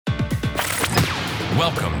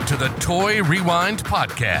Welcome to the Toy Rewind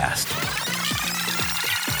Podcast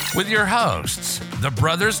with your hosts, the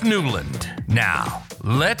Brothers Newland. Now,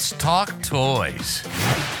 let's talk toys.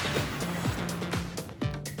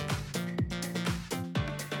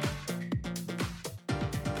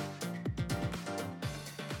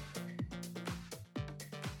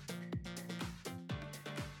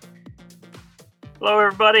 Hello,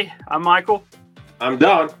 everybody. I'm Michael. I'm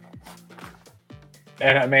Don.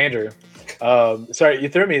 And I'm Andrew. Sorry, you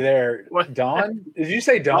threw me there. What? Don? Did you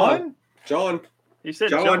say Don? John. You said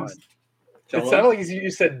John. It sounded like you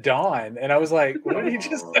said Don, and I was like, "What did you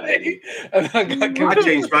just say?" And I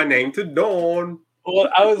changed my name to Dawn. Well,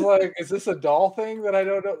 I was like, "Is this a doll thing that I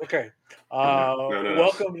don't know?" Okay.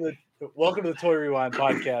 No. Welcome to the Toy Rewind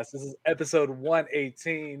Podcast. This is episode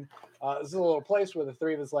 118. This is a little place where the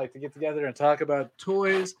three of us like to get together and talk about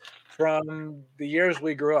toys from the years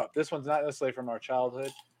we grew up. This one's not necessarily from our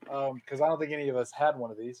childhood, because I don't think any of us had one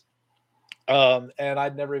of these. And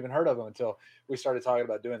I'd never even heard of them until we started talking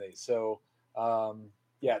about doing these. So,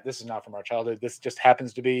 this is not from our childhood. This just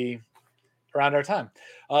happens to be around our time.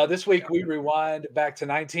 This week we rewind back to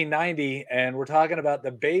 1990, and we're talking about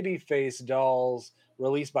the Babyface dolls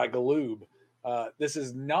released by Galoob. This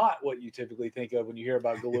is not what you typically think of when you hear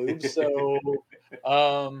about Galoob. So,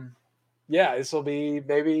 this will be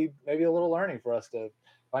maybe a little learning for us to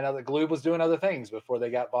find out that Galoob was doing other things before they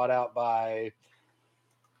got bought out by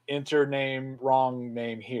wrong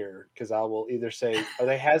name here. Because I will either say, are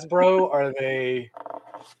they Hasbro? Or are they?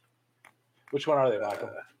 Which one are they,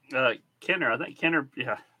 Michael? Kenner. I think Kenner.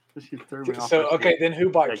 Yeah. You threw me off. So okay, then who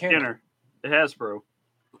bought Kenner? Kenner. The Hasbro.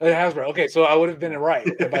 Hasbro. Okay, so I would have been right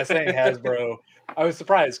by saying Hasbro. I was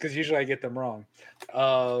surprised because usually I get them wrong.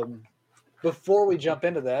 Before we jump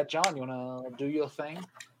into that, John, you want to do your thing?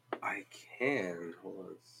 I can. Hold on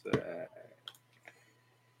a sec.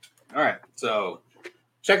 All right, so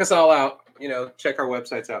check us all out. Check our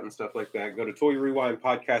websites out and stuff like that. Go to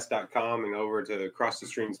toyrewindpodcast.com and over to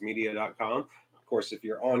crossthestreamsmedia.com. Of course, if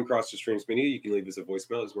you're on Cross the Streams Media, you can leave us a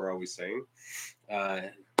voicemail, as we're always saying.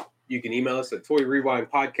 You can email us at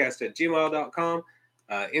toyrewindpodcast@gmail.com.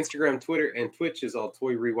 Instagram, Twitter, and Twitch is all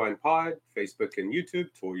Toy Rewind Pod. Facebook and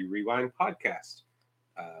YouTube, Toy Rewind Podcast.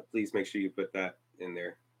 Please make sure you put that in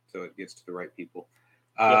there so it gets to the right people.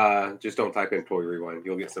 Just don't type in Toy Rewind.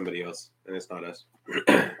 You'll get somebody else, and it's not us.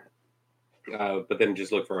 But then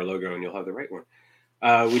just look for our logo, and you'll have the right one.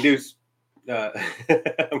 We do...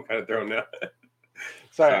 I'm kind of thrown now.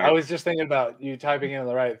 Sorry, I was just thinking about you typing in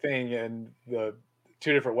the right thing and the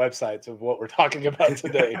two different websites of what we're talking about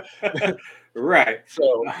today. Right.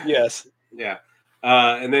 So, yes. Yeah.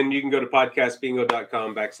 And then you can go to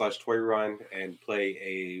podcastbingo.com/Toy Rewind and play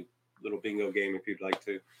a little bingo game if you'd like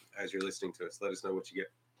to as you're listening to us. Let us know what you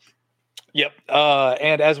get. Yep.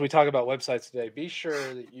 And as we talk about websites today, be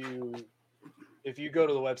sure that if you go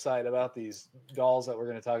to the website about these dolls that we're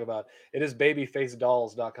going to talk about, it is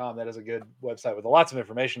babyfacedolls.com. That is a good website with lots of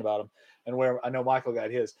information about them and where I know Michael got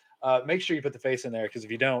his. Make sure you put the face in there, because if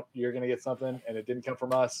you don't, you're going to get something and it didn't come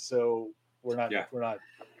from us. So we're not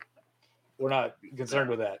concerned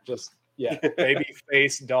with that. Just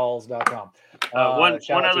babyfacedolls.com.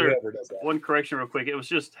 One correction real quick. It was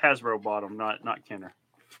just Hasbro bought them, not Kenner.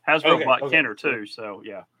 Hasbro bought Kenner too. So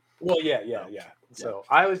yeah. Well, yeah. So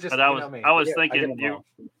I was just. But I was thinking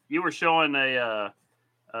you were showing a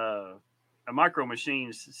Micro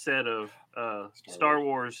Machines set of Star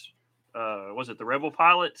Wars. Was it the Rebel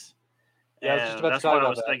pilots? Yeah, I was just about that's to talk what about I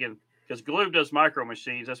was thinking. Because Galoob does Micro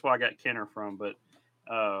Machines. That's where I got Kenner from. But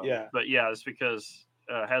it's because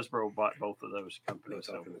Hasbro bought both of those companies.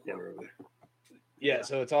 So,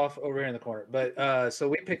 so it's off over here in the corner. But so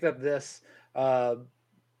we picked up this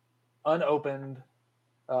unopened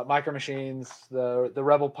Micro Machines, the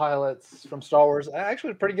Rebel pilots from Star Wars.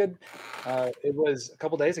 Actually, pretty good. It was a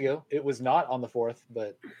couple days ago. It was not on the 4th,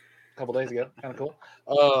 but a couple days ago. Kind of cool.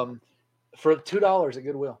 For $2 at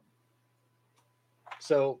Goodwill.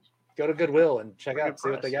 So go to Goodwill and check out, see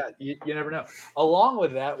what they got. You never know. Along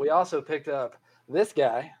with that, we also picked up this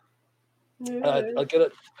guy, a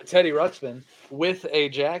Teddy Ruxpin with a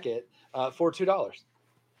jacket for $2.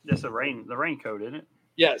 That's the raincoat, isn't it?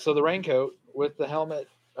 Yeah, so the raincoat with the helmet,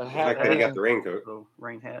 a hat. Like they got the raincoat.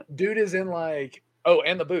 Rain hat. Dude is in and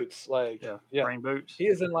the boots. Rain boots. He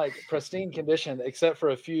is in pristine condition, except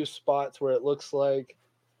for a few spots where it looks like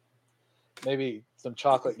maybe some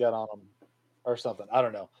chocolate got on him or something. I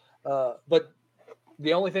don't know. But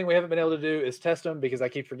the only thing we haven't been able to do is test them, because I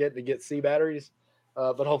keep forgetting to get C batteries.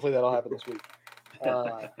 But hopefully that'll happen this week.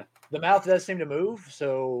 The mouth does seem to move.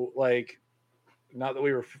 So not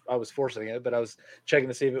that I was forcing it, but I was checking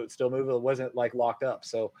to see if it would still move. It wasn't locked up.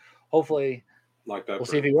 So hopefully locked up. We'll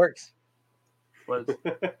see if he works. Was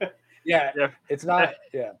Yeah, it's not.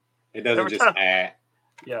 Yeah, It doesn't Every just. time-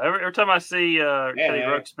 yeah. Every time I see Teddy Yeah.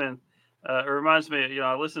 Ruxpin, it reminds me.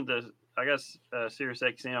 I listened to Sirius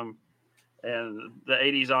XM, and the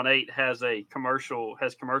 80s on 8 has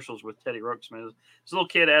commercials with Teddy Ruxpin. This little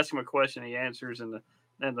kid asks him a question, he answers, and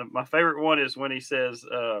my favorite one is when he says,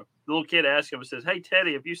 the little kid asks him and says, "Hey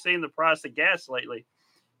Teddy, have you seen the price of gas lately?"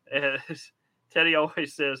 And Teddy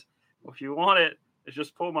always says, "Well, if you want it,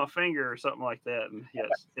 just pull my finger," or something like that. And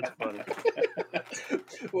yes, it's funny.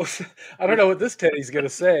 well, I don't know what this Teddy's gonna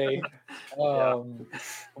say. Yeah.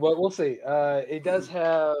 Well, we'll see. It does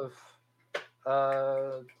have.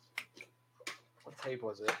 What tape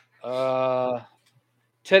was it?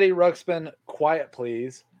 Teddy Ruxpin, "Quiet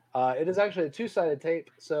Please." It is actually a 2-sided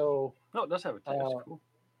tape, so No, it does have a tape. That's cool.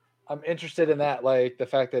 I'm interested in that. Like the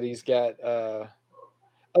fact that he's got.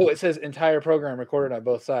 It says entire program recorded on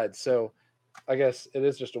both sides. So I guess it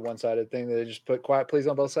is just a 1-sided thing that they just put "Quiet Please"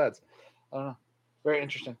 on both sides. I don't know. Very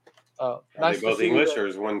interesting. Are Nice they both to see English that- or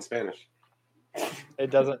is one Spanish?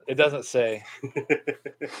 It doesn't say.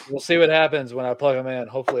 We'll see what happens when I plug them in.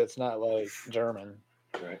 Hopefully it's not like German.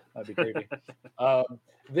 Right. That'd be creepy.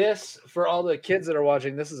 This, for all the kids that are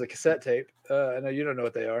watching, this is a cassette tape. I know you don't know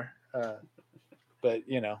what they are, but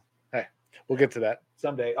hey, we'll get to that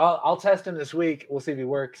someday. I'll test him this week. We'll see if he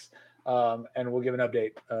works, and we'll give an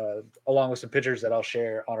update along with some pictures that I'll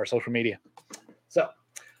share on our social media. So,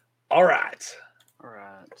 all right. All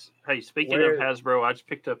right. Hey, speaking of Hasbro, I just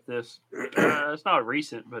picked up this. It's not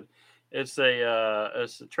recent, but it's a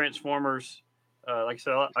Transformers. Like I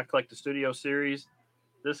said, I collect the Studio series.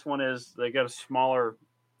 This one they got a smaller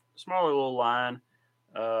little line,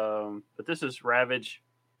 but this is Ravage.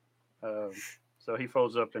 So he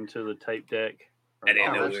folds up into the tape deck. I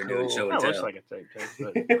didn't know we were doing show and That tell. looks like a tape deck.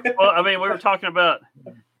 But, well, I mean, we were talking about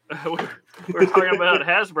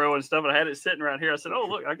Hasbro and stuff, and I had it sitting right here. I said, "Oh,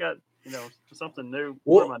 look, I got something new.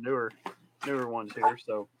 One of my newer ones here."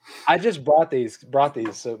 So I just brought these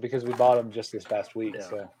so because we bought them just this past week, Yeah.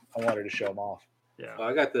 so I wanted to show them off. yeah, Well,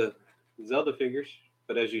 I got the Zelda figures,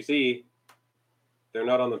 but as you see, they're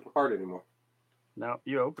not on the card anymore. no,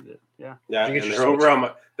 you opened it. Yeah. Yeah, Did you and get they're your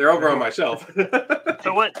over on my shelf.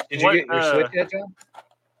 So what? Did you get your Switch yet, John?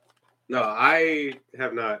 No, I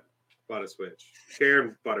have not bought a Switch.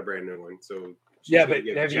 Karen bought a brand new one, so she's Yeah, gonna but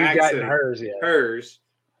give have you Jackson gotten hers yet? hers,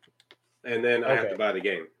 and then I have Okay. to buy the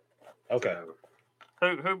game. Okay.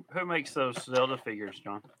 So, Who makes those Zelda figures,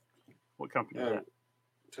 John? What company is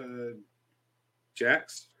that?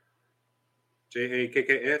 Jax,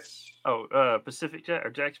 JAKKS. Oh, Pacific Jack or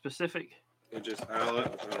Jack's Pacific Let me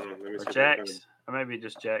or see. Jack's? Or maybe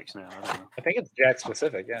just Jack's now. I don't know. I think it's Jack's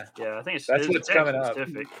Pacific, yeah. Yeah, I think it's That's it's what's Jack's coming up.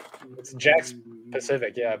 Pacific. It's Jack's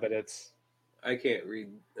Pacific, yeah, but it's I can't read.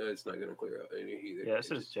 It's not going to clear out any either. Yeah, it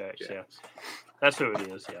says Jack's. Yeah, that's who it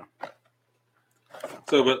is. Yeah.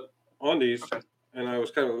 So, but on these, and I was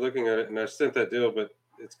kind of looking at it, and I sent that deal, but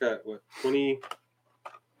it's got what 20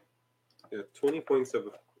 points of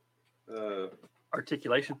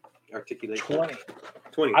Articulation. articulation.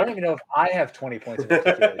 20. I don't even know if I have 20 points of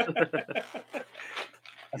articulation.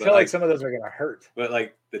 I feel like some of those are going to hurt. But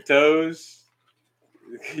like the toes,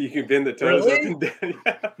 you can bend the toes Really? up and down.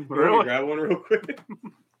 Yeah. You want me Really? to grab one real quick?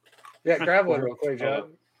 Yeah, grab one real quick,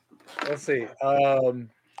 John. Let's see.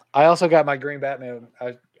 I also got my green Batman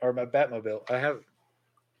or my Batmobile. I have.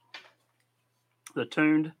 The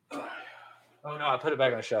tuned, Oh no, I put it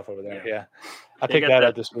back on the shelf over there. Yeah. Yeah, I They picked got that that-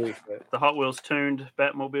 up this week. But, the Hot Wheels tuned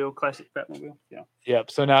Batmobile, classic Batmobile. Yeah.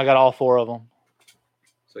 yep. So now I got all 4 of them.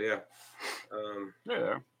 So yeah,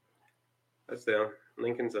 Yeah. that's down.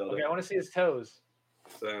 Lincoln Zelda. Okay, I want to see his toes.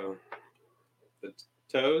 So the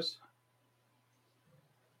toes.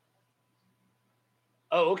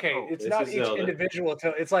 Oh, okay. Oh, It's this not is each Zelda. individual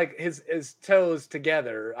toe. It's like his toes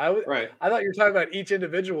together. Right. I thought you were talking about each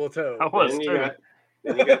individual toe. I was Then too.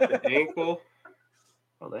 you got the ankle,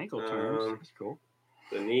 Oh, the ankle turns. That's cool.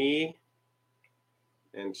 the knee,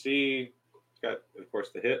 and she got, of course,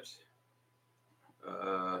 the hips. And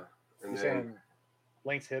You're then, saying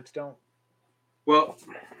Link's hips don't? well,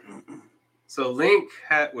 so Link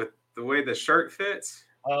had, with the way the shirt fits,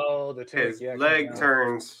 Oh, the tunic. his Yeah, leg comes down.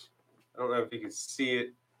 turns. I don't know if you can see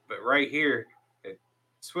it, but right here it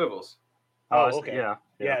swivels. Oh, it's- okay. Yeah.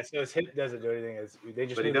 Yeah, so his hip doesn't do anything. They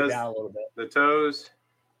just But he move it does- down a little bit. The toes,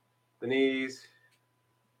 the knees.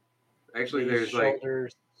 Actually, Knees, there's like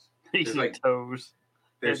shoulders, Knees and like- toes.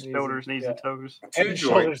 there's Head, shoulders, knees, and toes. two and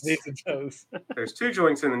shoulders, joints. knees, and toes. There's 2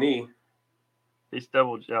 joints in the knee. He's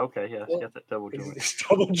double. Okay, yeah, he's Well, got that double joint. He's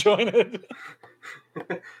double jointed.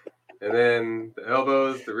 And then the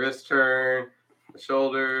elbows, the wrist turn, the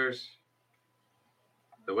shoulders,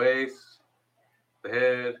 the waist, the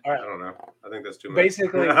head. All right. I don't know. I think that's too much.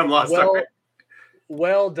 Basically, I'm lost. Sorry.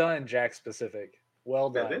 well done, Jack Specific.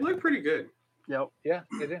 Well Yeah, done. they look pretty good. Yep. Yeah,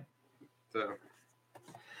 they do. So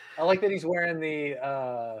I like that he's wearing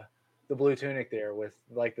the blue tunic there with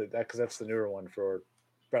like that because that's the newer one for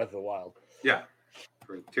Breath of the Wild. yeah,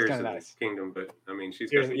 for Tears of the nice. Kingdom, but I mean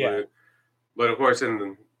she's Tears- got the yeah. blue. But of course, in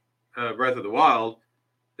the Breath of the Wild,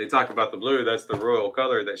 they talk about the blue. That's the royal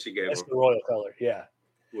color that she gave That's them. the royal color, yeah.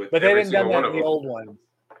 With But they every didn't done single that one in of the them. old ones.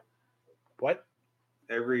 What?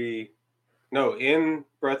 In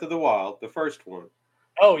Breath of the Wild, the first one.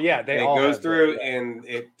 Oh yeah, they it all goes have through that, yeah. and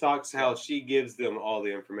it talks how she gives them all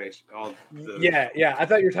the information. Yeah. I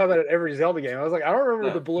thought you were talking about every Zelda game. I was like, I don't remember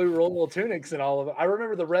No. the blue royal tunics and all of it. I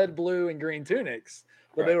remember the red, blue, and green tunics,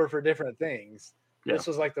 but they Right. were for different things. Yeah. This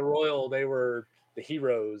was like the royal. They were the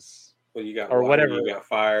heroes Well, you got or water, whatever. you got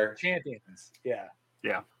fire. champions. Yeah.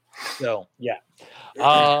 Yeah. So yeah.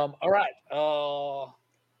 All right.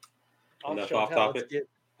 Enough show off and tell. topic.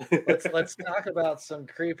 Let's talk about some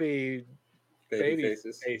creepy baby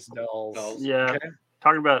faces. face dolls. Yeah. Okay?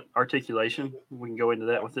 Talking about articulation, we can go into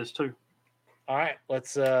that with this too. All right.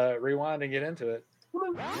 Let's rewind and get into it.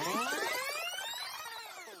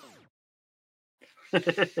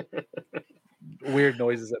 Weird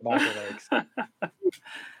noises that Michael makes.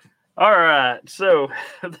 All right, so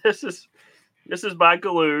this is by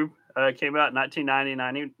Galoob. Came out in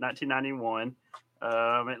 1991.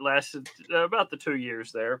 It lasted about the 2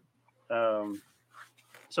 years there.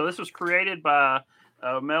 So this was created by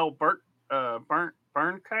Mel Bernkrant.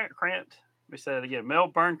 Let me say that again. Mel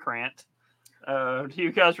Bernkrant. Do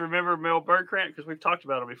you guys remember Mel Bernkrant? Because we've talked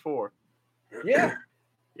about him before. Yeah.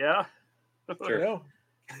 Yeah. Sure. No.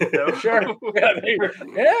 No? Sure. Yeah,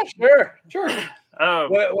 sure. Sure.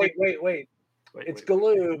 Wait. It's wait.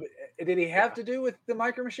 Galoob. Did he have to do with the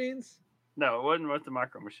micro machines? No, it wasn't with the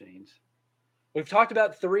micro machines. We've talked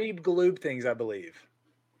about 3 Galoob things, I believe.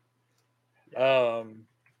 What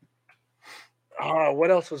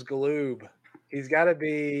else was Galoob? He's got to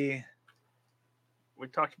be. We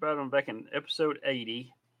talked about him back in episode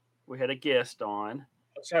 80. We had a guest on.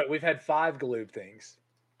 Sorry, we've had 5 Galoob things.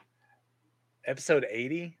 Episode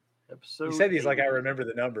 80? Episode. You said these 80. like I remember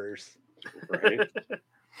the numbers. Right.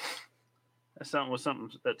 That's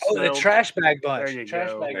something that. Oh, the trash bag bunch. There you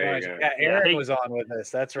Trash go. bag There you bunch. go. Yeah, Aaron Yeah, was on with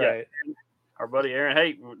us. That's Yeah. right. Our buddy Aaron.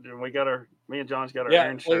 Hey, we got me and John's got our Yeah,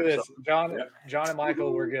 Aaron look at shirts. this. John and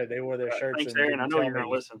Michael were good. They wore their shirts. Thanks, and Aaron. I didn't know tell you're going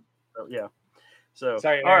to me. listen. So, yeah. So,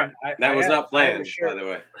 Sorry, all Aaron. right. That was not I had a planned, shirt. by the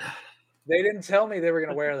way. They didn't tell me they were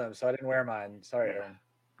going to wear them, so I didn't wear mine. Sorry, Aaron.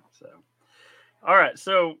 So, all right.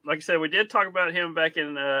 So, like I said, we did talk about him back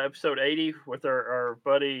in episode 80 with our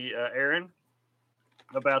buddy Aaron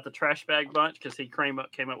about the trash bag bunch because he came up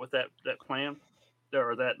with that plan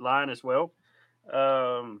or that line as well.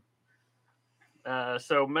 So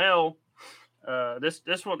Mel, this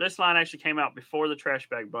line actually came out before the trash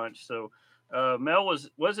bag bunch. So Mel was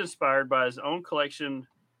inspired by his own collection,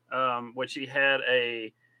 which he had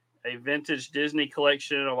a vintage Disney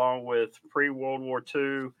collection along with pre-World War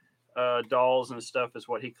II dolls and stuff is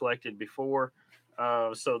what he collected before.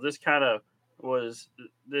 So this kind of was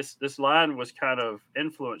this line was kind of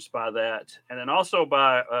influenced by that, and then also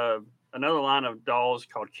by another line of dolls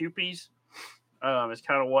called Kewpies. It's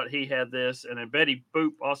kind of what he had this, and then Betty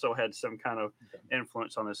Boop also had some kind of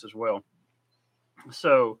influence on this as well.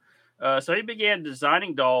 So he began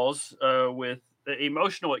designing dolls with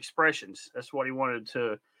emotional expressions. That's what he wanted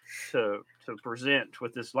to present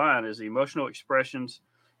with this line is emotional expressions,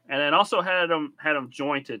 and then also had them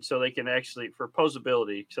jointed so they can actually for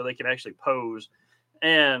posability, so they can actually pose,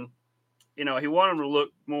 and he wanted them to look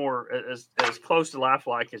more as close to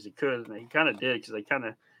lifelike as he could, and he kind of did because they kind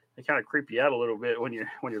of creep you out a little bit when you're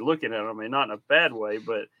looking at them. I mean, not in a bad way,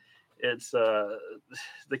 but it's the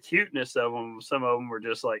cuteness of them. Some of them were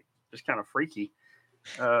just kind of freaky.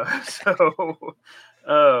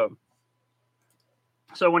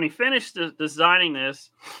 So when he finished designing this,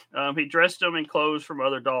 he dressed them in clothes from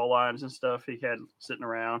other doll lines and stuff he had sitting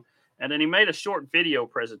around, and then he made a short video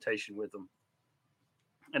presentation with them.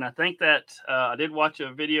 And I think that I did watch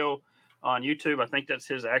a video on YouTube. I think that's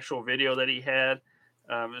his actual video that he had.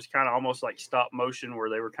 It was kind of almost like stop motion where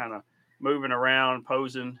they were kind of moving around,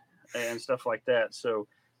 posing, and stuff like that. So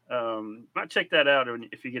might check that out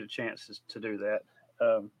if you get a chance to do that.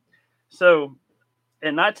 So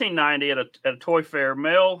in 1990 at a toy fair,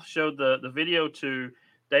 Mel showed the video to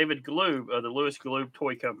David Galoob of the Louis Galoob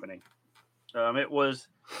Toy Company. It was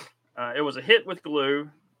a hit with Galoob,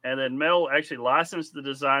 and then Mel actually licensed the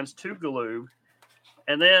designs to Galoob,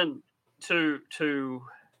 and then to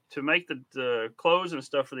make the clothes and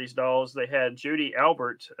stuff for these dolls, they had Judy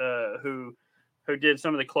Albert, who did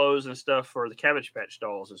some of the clothes and stuff for the Cabbage Patch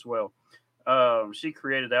dolls as well. She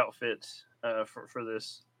created outfits for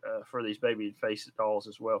these baby face dolls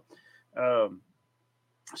as well.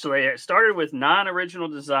 So they started with 9 original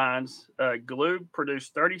designs. Glue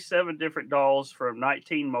produced 37 different dolls from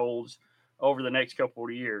 19 molds over the next couple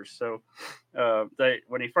of years. So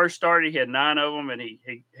when he first started, he had 9 of them, and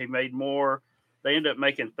he made more. They ended up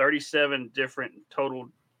making 37 different total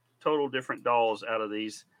different dolls out of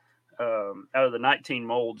these, out of the 19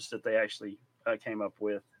 molds that they actually came up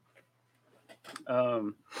with.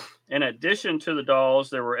 In addition to the dolls,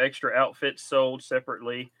 there were extra outfits sold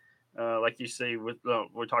separately, like you see with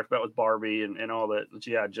we talked about with Barbie and all that,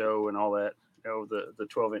 G.I. Joe and all that, the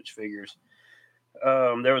 12-inch figures.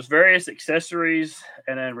 There was various accessories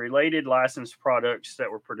and then related licensed products that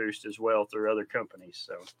were produced as well through other companies.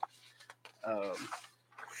 So,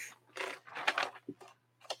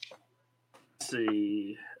 let's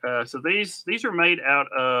see. So these are made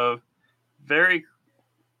out of very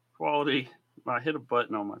quality. I hit a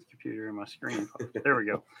button on my computer and my screen. There we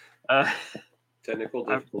go. Technical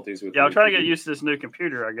difficulties with. Yeah, I'm trying to get used to this new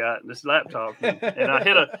computer I got, this laptop, and I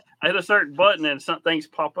hit a certain button and some things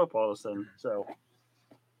pop up all of a sudden.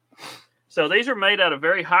 So these are made out of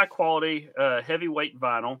very high quality, heavyweight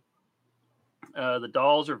vinyl. The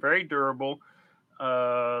dolls are very durable.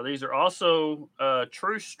 These are also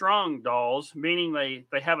true strung dolls, meaning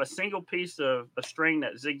they have a single piece of a string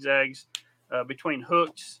that zigzags between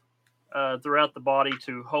hooks throughout the body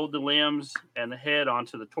to hold the limbs and the head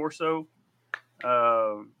onto the torso.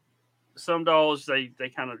 Some dolls they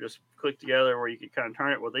kind of just click together where you can kind of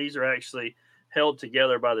turn it. Well, these are actually held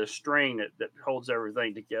together by the string that holds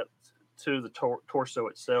everything to get to the torso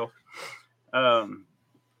itself.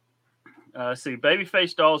 See,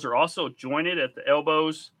 babyface dolls are also jointed at the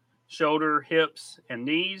elbows, shoulder, hips, and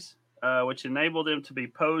knees, which enable them to be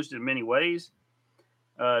posed in many ways.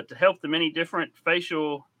 To help the many different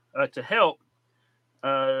facial let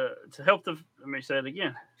me say it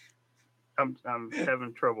again. I'm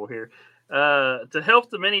having trouble here. To help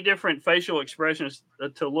the many different facial expressions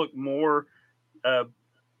to look more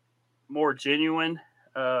genuine.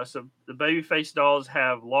 So the babyface dolls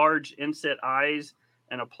have large inset eyes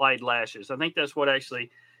and applied lashes. I think that's what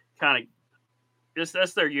actually kind of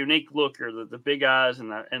that's their unique look, or the big eyes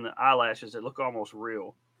and the eyelashes that look almost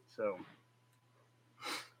real. So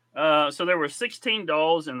there were 16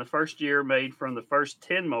 dolls in the first year made from the first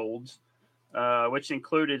 10 molds, which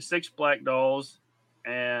included 6 black dolls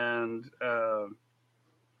and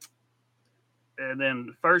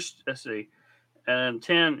then and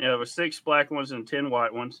 10. It was 6 black ones and 10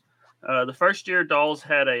 white ones. The first year dolls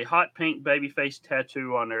had a hot pink baby face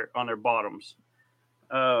tattoo on their bottoms.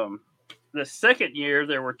 The second year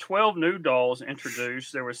there were 12 new dolls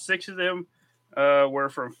introduced. There were 6 of them were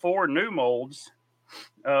from 4 new molds,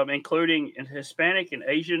 including Hispanic and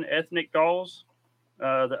Asian ethnic dolls.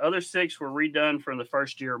 The other 6 were redone from the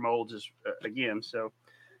first year molds again. So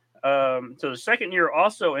the second year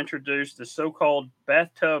also introduced the so-called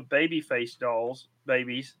bathtub baby face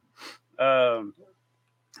babies.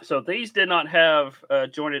 So these did not have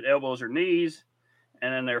jointed elbows or knees,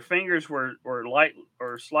 and then their fingers were light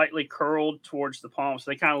or slightly curled towards the palms.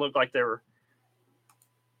 So they kind of looked like their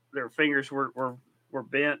fingers were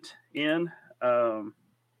bent in,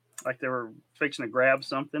 like they were fixing to grab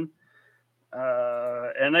something.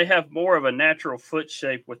 And they have more of a natural foot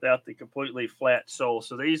shape without the completely flat sole.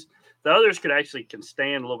 So the others can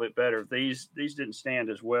stand a little bit better. These didn't stand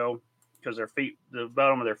as well because the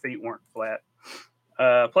bottom of their feet weren't flat.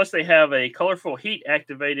 Plus, they have a colorful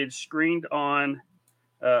heat-activated, screened-on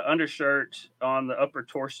undershirt on the upper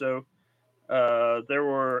torso. There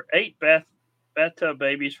were 8 bathtub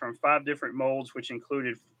babies from 5 different molds, which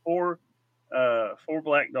included 4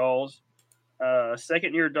 black dolls.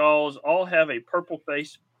 Second-year dolls all have a purple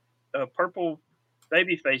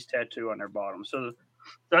baby face tattoo on their bottom. So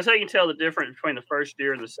that's how you can tell the difference between the first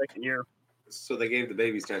year and the second year. So they gave the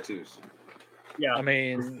babies tattoos. Yeah, I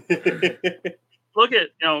mean, look at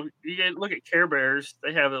Care Bears.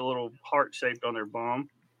 They have a little heart shaped on their bum.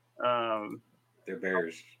 They're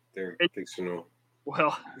bears. They're fictional.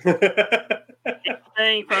 Well,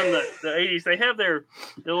 thing from the 80s, they have their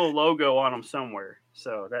little logo on them somewhere.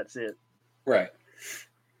 So that's it. Right.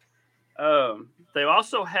 They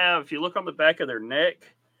also have, if you look on the back of their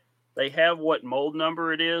neck, they have what mold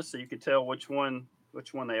number it is, so you can tell which one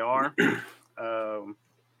they are.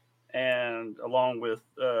 And along with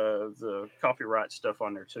the copyright stuff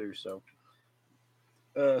on there too. So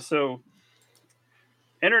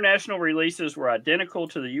International releases were identical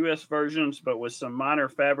to the U.S. versions, but with some minor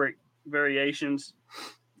fabric variations.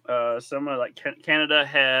 Some of Canada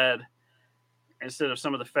had, instead of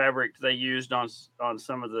some of the fabric they used on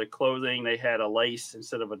some of the clothing, they had a lace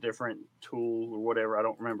instead of a different tool or whatever. I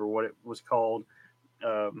don't remember what it was called.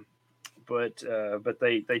 But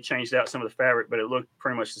they changed out some of the fabric, but it looked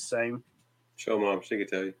pretty much the same. Show Mom, she could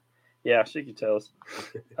tell you. Yeah, she could tell us.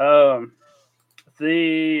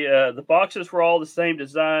 The boxes were all the same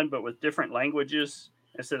design, but with different languages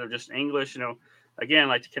instead of just English. Again,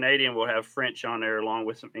 like the Canadian will have French on there along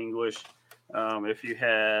with some English. If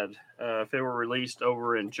it were released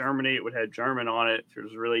over in Germany, it would have German on it. If it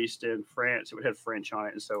was released in France, it would have French on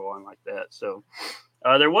it, and so on like that. So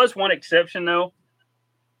there was one exception though.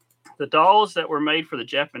 The dolls that were made for the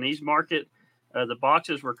Japanese market, the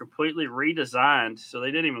boxes were completely redesigned, so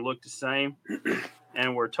they didn't even look the same,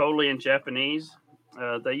 and were totally in Japanese.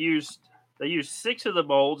 They used 6 of the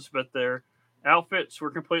molds, but their outfits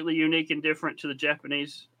were completely unique and different to the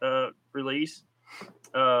Japanese release.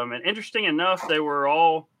 And interesting enough, they were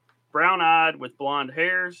all brown-eyed with blonde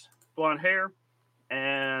hair,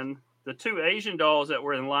 and the 2 Asian dolls that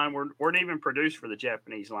were in line weren't even produced for the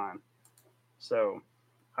Japanese line. So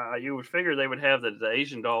you would figure they would have the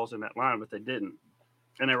Asian dolls in that line, but they didn't.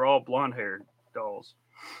 And they were all blonde-haired dolls.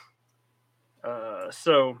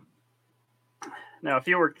 So now, if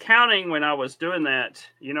you were counting when I was doing that,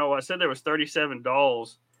 I said there was 37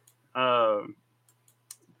 dolls. There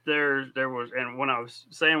was, and when I was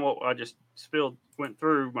saying what I just went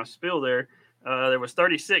through my spill there was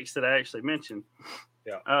 36 that I actually mentioned.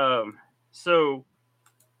 Yeah.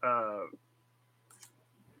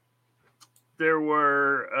 There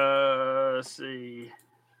were, let's see.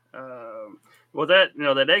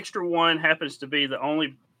 That extra one happens to be the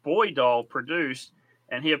only boy doll produced,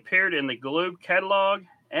 and he appeared in the Galoob catalog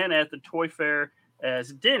and at the Toy Fair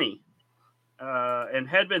as Denny, and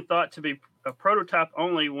had been thought to be a prototype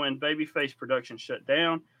only when Babyface production shut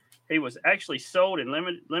down. He was actually sold in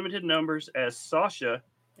limited numbers as Sasha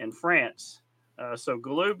in France. So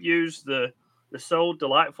Galoob used the sold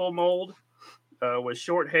Delightful mold with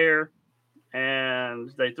short hair, and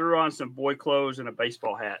they threw on some boy clothes and a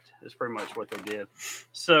baseball hat. That's pretty much what they did.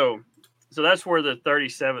 So that's where the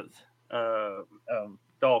 37th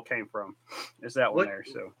doll came from. Is that one there?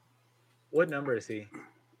 So, what number is he?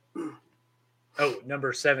 Oh,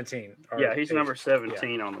 number 17. Yeah, he's number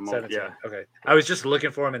 17 on the mold. 17. Yeah. Okay. I was just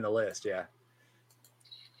looking for him in the list. Yeah.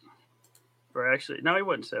 Or actually, no, he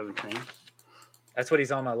wasn't 17. That's what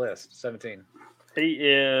he's on my list. 17. He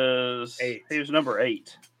is 8. He was number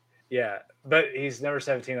 8. Yeah, but he's number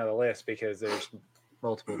 17 on the list because there's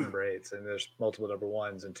multiple number 8s and there's multiple number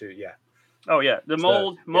 1s and 2. Yeah. Oh yeah, the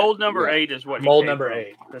mold number 8 is what he mold came number from.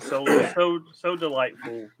 8. The so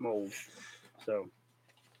delightful mold. So,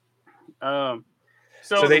 so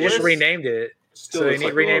they just renamed it. Still looks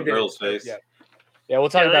like renamed a girl's face. Yeah. Yeah, we'll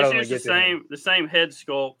talk about it when we get the same head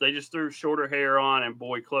sculpt. They just threw shorter hair on and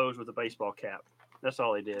boy clothes with a baseball cap. That's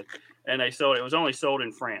all they did. And they sold it. It was only sold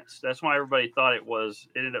in France. That's why everybody thought it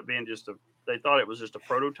ended up being they thought it was just a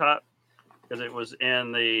prototype because it was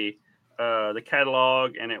in the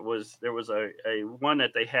catalog, and there was a one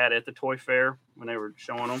that they had at the Toy Fair when they were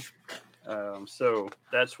showing them. So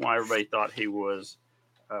that's why everybody thought he was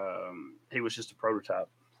just a prototype.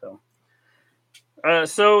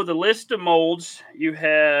 So the list of molds, you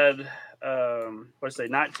had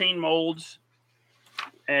 19 molds,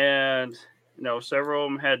 and several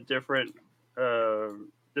of them had different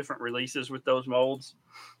releases with those molds.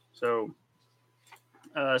 So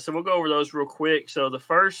we'll go over those real quick. So the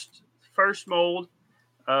first mold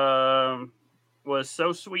was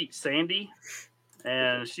So Sweet Sandy,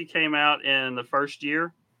 and she came out in the first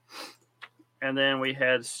year. And then we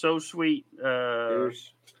had So Sweet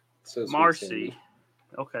Marcy. Sandy.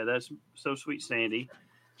 Okay, that's So Sweet Sandy.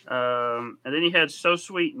 And then you had So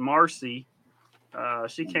Sweet Marcy.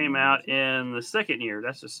 She came out in the second year.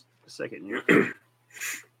 That's the second year.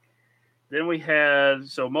 Then we had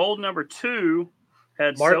mold number 2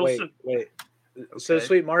 had wait. Okay. So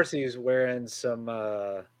Sweet Marcy's wearing some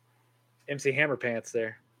MC Hammer pants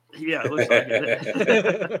there. Yeah, it looks like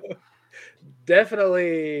it.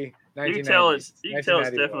 Definitely 1990s. You can tell it's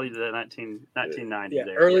definitely the 1990 yeah,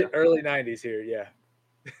 there. Early 90s here, yeah.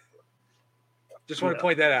 Just want to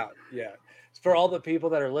point that out. Yeah. For all the people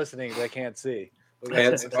that are listening that can't see.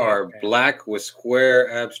 Pants are black with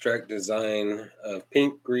square abstract design of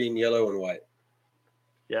pink, green, yellow, and white.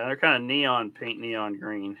 Yeah, they're kind of neon pink, neon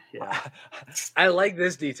green. Yeah. I like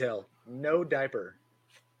this detail. No diaper.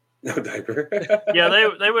 No diaper. Yeah,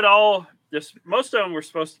 they would all most of them were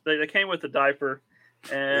supposed to. They came with a diaper,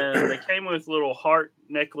 and they came with little heart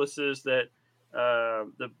necklaces that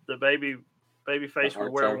the baby face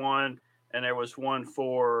would wear one, and there was one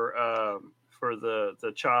for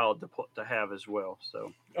the child to have as well.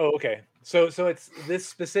 So okay. So it's this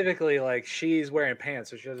specifically like she's wearing pants,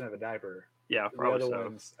 so she doesn't have a diaper. Yeah, probably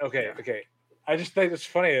so. Okay, okay. I just think it's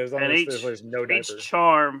funny. As long as there's no diaper. Each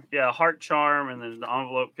charm, heart charm, and then the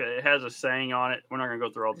envelope. It has a saying on it. We're not gonna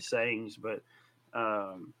go through all the sayings, but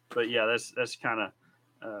yeah, that's kind of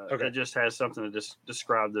okay. It just has something to just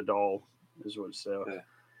describe the doll, is what it says. Okay.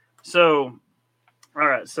 So, all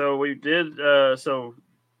right. So we did.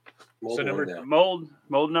 Mold number 2.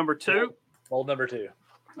 Mold number 2.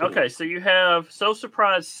 Okay, so you have So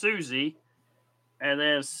Surprised Susie. And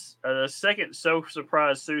then the second So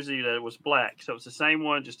Surprised Susie that was black. So it's the same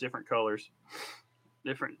one, just different colors,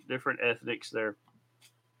 different ethnics there.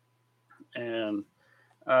 And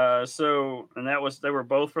they were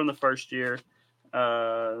both from the first year.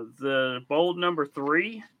 The bold number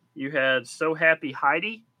 3, you had So Happy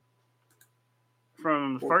Heidi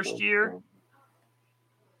from the first year,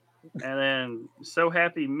 and then So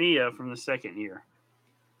Happy Mia from the second year.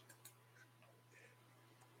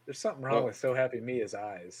 There's something wrong with So Happy Mia's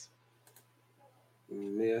eyes.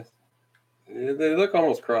 Yeah. They look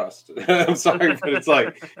almost crossed. I'm sorry, but it's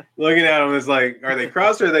like looking at them. It's like, are they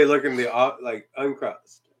crossed or are they looking like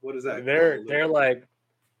uncrossed? What is that? They're like,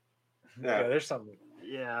 yeah. There's something.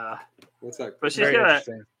 Yeah. What's that? But she's got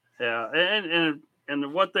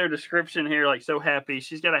and what their description here, like So Happy,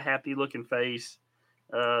 she's got a happy looking face.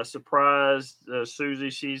 Surprised Susie,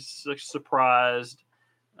 she's surprised.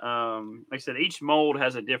 Like I said, each mold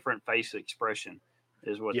has a different face expression,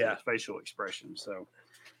 is what the facial expression. So,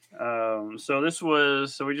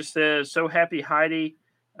 we just said So Happy Heidi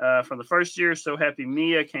from the first year. So Happy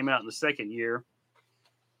Mia came out in the second year,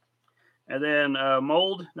 and then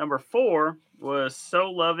mold number 4 was So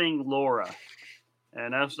Loving Laura,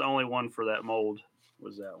 and that's the only one for that mold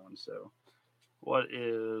was that one. So, what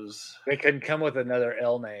is? They couldn't come with another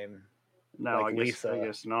L name. No, like I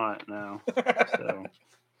guess not. No. So.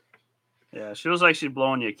 Yeah, she looks like she's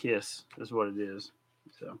blowing you a kiss. Is what it is.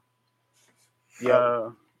 So,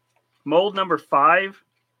 yeah. Mold number 5.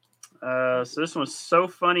 So this one's So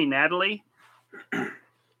Funny Natalie, and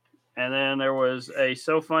then there was a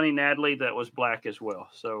So Funny Natalie that was black as well.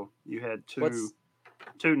 So you had two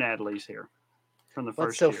Natalies here from the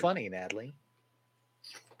first year. What's So Funny Natalie?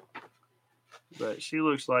 But she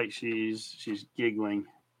looks like she's giggling.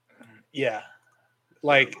 Yeah,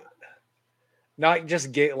 like. Not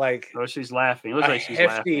just get like. Oh, she's laughing. It looks like she's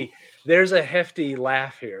laughing. There's a hefty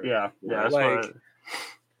laugh here. Yeah. That's like.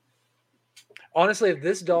 Honestly, if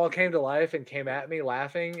this doll came to life and came at me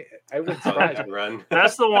laughing, I would surprise me. Run.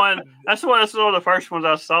 That's the one. That's one of the first ones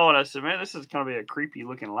I saw, and I said, "Man, this is going to be a creepy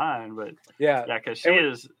looking line." But because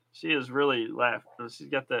she is really laugh. She's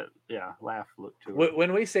got that laugh look to her.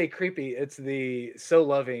 When we say creepy, it's the so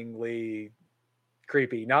lovingly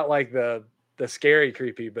creepy, not like the scary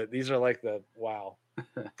creepy, but these are like the wow.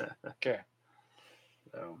 Okay.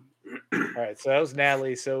 All right, so that was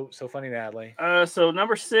Natalie. So Funny Natalie. So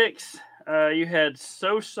number 6, you had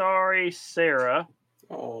So Sorry Sarah.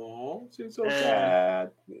 Oh, she's so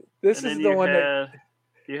sad. This is the one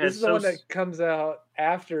that comes out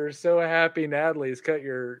after So Happy Natalie's cut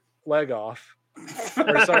your leg off.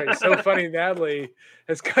 Or sorry, So Funny Natalie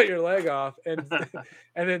has cut your leg off, and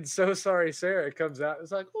then So Sorry Sarah comes out.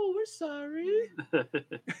 It's like, oh, we're sorry.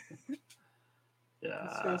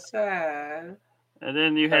 Yeah, so sad. And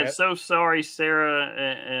then you had So Sorry Sarah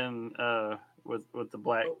and with the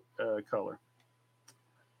black color.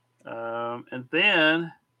 And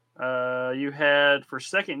then you had for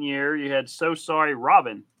second year you had So Sorry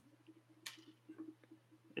Robin.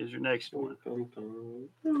 Is your next one.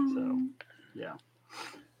 So. Yeah.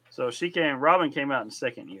 So Robin came out in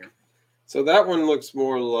second year. So that one looks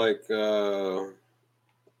more like Boo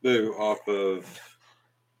off of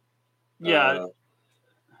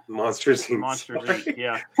Monsters Inc. Monsters Inc.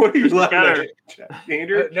 Yeah. What are you laughing at,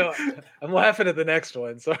 Andrew? No, I'm laughing at the next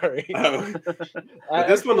one. Sorry. Oh.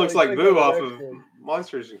 This one looks like Boo off of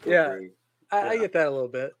Monsters Inc. Yeah. I get that a little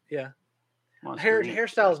bit. Yeah.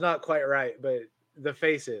 Hairstyle is not quite right, but the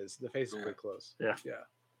face is. The face is pretty close. Yeah. Yeah.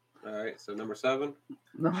 All right, so number 7.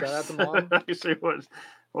 Shout out to Mom. You see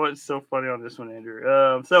what's so funny on this one, Andrew.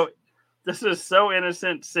 So this is So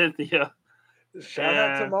Innocent Cynthia. Shout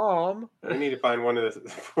out to Mom. We need to find one of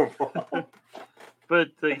this for Mom. But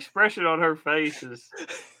the expression on her face is,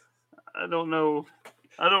 I don't know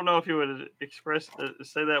if you would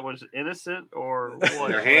say that was innocent or what.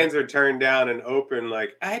 Their hands are turned down and open,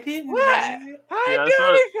 like I didn't.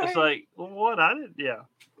 It's like what I did. Yeah.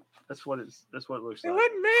 That's what it looks It like.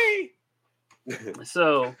 wasn't me.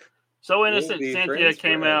 So innocent. We'll be Cynthia friends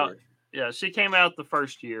came out. forever. Yeah, she came out the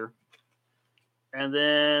first year, and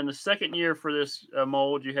then the second year for this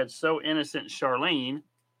mold, you had So Innocent Charlene.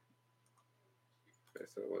 Okay,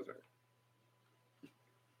 so it was right.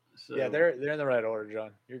 So, Yeah, they're in the right order,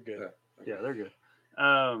 John. You're good. Yeah, they're good.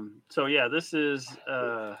 So yeah, this is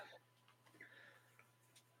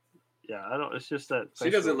yeah, I don't. It's just that She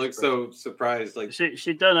doesn't look expression. so surprised. Like She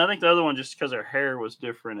doesn't. I think the other one, just because her hair was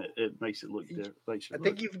different, it makes it look different. I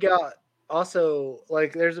think you've got also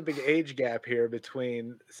like there's a big age gap here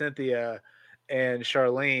between Cynthia and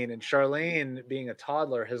Charlene being a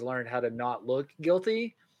toddler has learned how to not look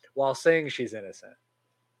guilty while saying she's innocent.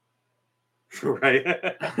 right.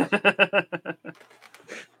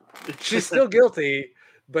 She's still guilty,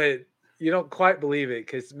 but you don't quite believe it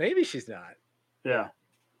because maybe she's not. Yeah.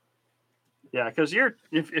 Yeah, because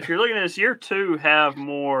if you're looking at this, year 2 have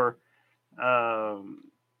more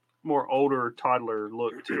older toddler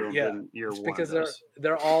look to them than year 1 because does.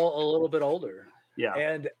 they're all a little bit older. Yeah,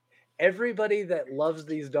 and everybody that loves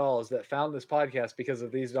these dolls that found this podcast because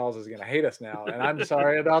of these dolls is going to hate us now, and I'm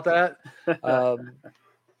sorry about that. But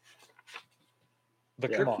They're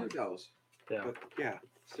come on, cute dolls. yeah. But, yeah.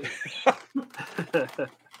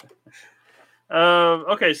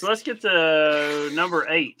 Okay, so let's get to number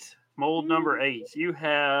 8. Mold number 8. You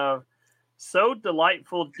have So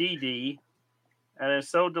Delightful Dee Dee, and then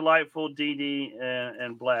So Delightful Dee Dee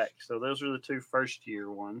and Black. So those are the 2 first year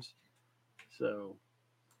ones. So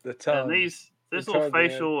the tongue. And this little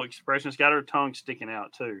facial expression's got her tongue sticking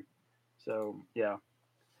out too. So yeah.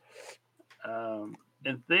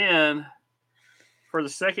 And then for the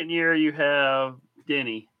second year, you have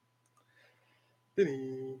Denny.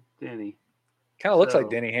 Kind of looks like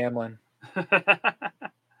Denny Hamlin.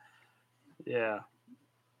 Yeah.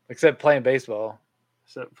 Except playing baseball.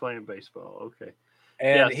 Okay.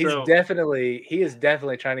 And he is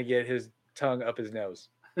definitely trying to get his tongue up his nose.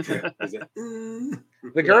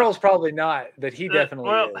 The girl's probably not, but he definitely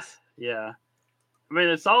is. Yeah. I mean,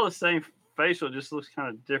 it's all the same facial, it just looks kind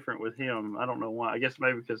of different with him. I don't know why. I guess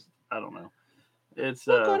maybe because I don't know. It's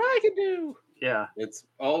look what I can do. Yeah. It's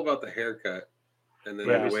all about the haircut and then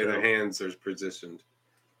the way the hands are positioned.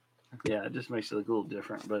 Yeah, it just makes it look a little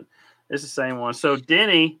different, but it's the same one. So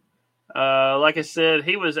Denny, like I said,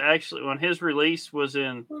 he was actually when his release was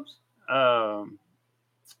in where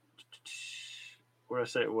did I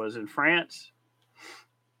say it was in France?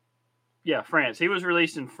 Yeah, France. He was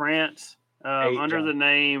released in France under the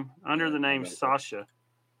name Sasha.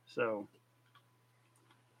 So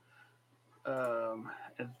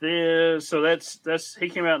and then that's he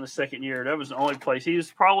came out in the second year. That was the only place. He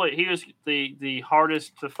was the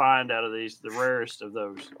hardest to find out of these, the rarest of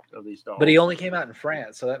these dolls. But he only came out in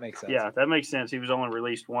France, so that makes sense. Yeah, that makes sense. He was only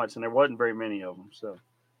released once, and there wasn't very many of them. So,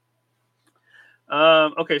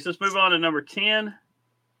 okay, so let's move on to number 10.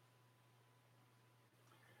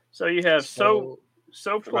 So you have so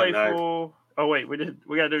playful. Oh wait, we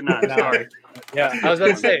got to do 9. Sorry. Yeah, I was about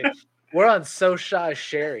to say we're on So Shy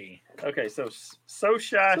Sherry. Okay, so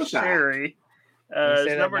Shy Sherry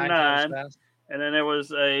is number 9, and then there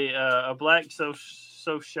was a black So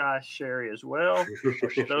Shy Sherry as well.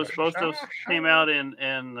 Both those came out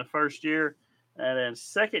in the first year, and then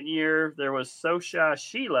second year there was So Shy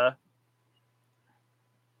Sheila.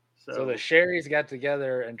 So the Sherrys got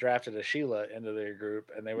together and drafted a Sheila into their group,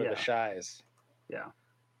 and they were the Shies. Yeah.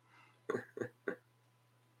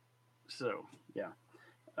 So yeah.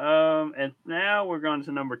 And now we're going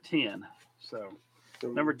to number 10. So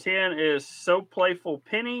number 10 is So Playful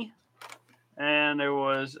Penny, and there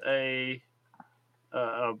was a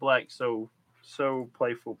black So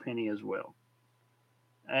Playful Penny as well.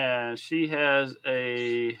 And she has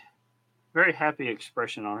a very happy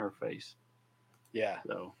expression on her face. Yeah.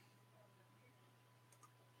 So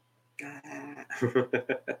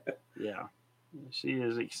yeah, she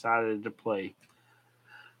is excited to play.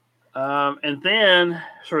 And then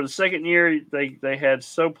for the second year, they had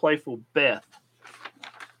So Playful Beth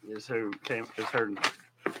is her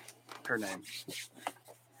name.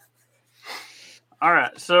 All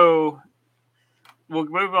right, so we'll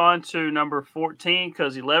move on to number 14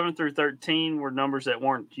 because 11 through 13 were numbers that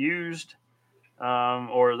weren't used,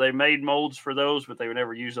 or they made molds for those, but they would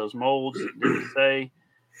never use those molds. It didn't say.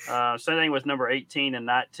 Same thing with number 18 and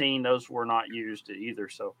 19; those were not used either.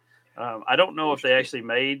 So. I don't know if they actually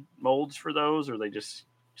made molds for those or they just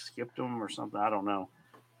skipped them or something. I don't know.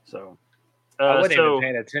 So I wasn't even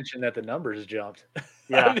paying attention that the numbers jumped.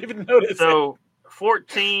 Yeah, I didn't even notice. So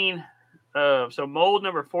 14. So mold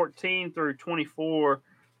number 14 through 24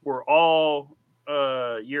 were all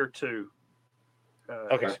year 2.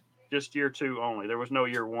 Okay. just year 2 only. There was no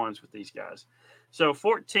year 1s with these guys. So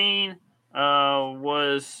 14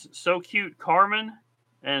 was So Cute Carmen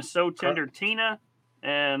and So Tender Tina,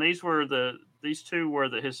 and these two were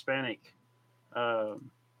the Hispanic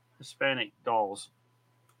dolls.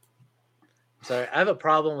 Sorry, I have a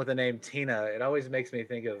problem with the name Tina. It always makes me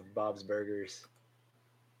think of Bob's Burgers.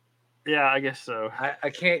 Yeah, I guess so. I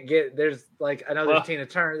can't get there's like I know there's Tina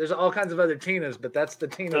Turner. There's all kinds of other Tinas, but that's the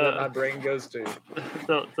Tina that my brain goes to.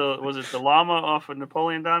 Was it the llama off of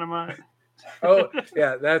Napoleon Dynamite? Oh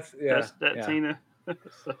yeah, that's that Tina.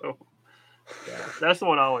 So yeah, that's the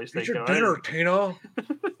one I always think your of. Dinner, Tina.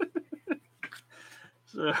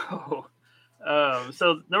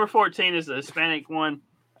 So number 14 is the Hispanic one.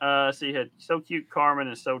 So you had So Cute Carmen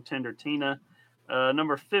and So Tender Tina.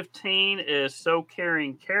 Number 15 is So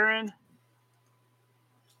Caring Karen.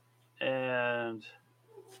 And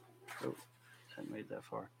I made that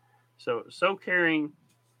far. So Caring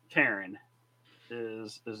Karen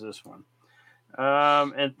is this one.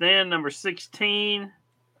 And then number 16,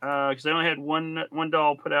 because they only had one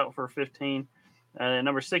doll put out for 15. And then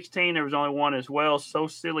number 16, there was only one as well. So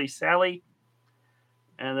Silly Sally.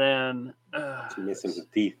 And then she's missing the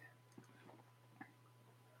teeth.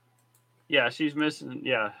 Yeah, she's missing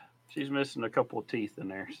a couple of teeth in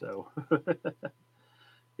there. So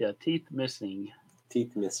yeah, teeth missing.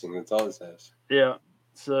 Teeth missing. That's all it says. Yeah.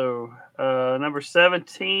 So number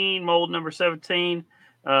 17, mold number 17.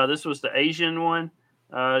 This was the Asian one.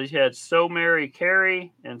 You had So Mary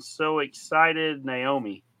Carrie and So Excited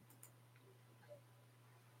Naomi.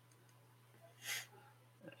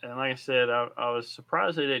 And like I said, I was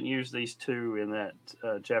surprised they didn't use these two in that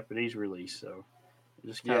Japanese release. So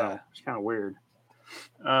it's kind of weird.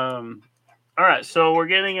 All right, so we're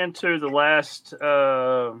getting into the last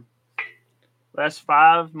 5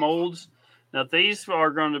 molds. Now these are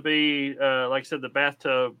going to be, like I said, the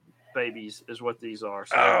bathtub babies is what these are.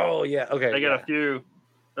 So okay. They got a few.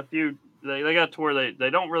 They got to where they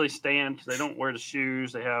don't really stand. They don't wear the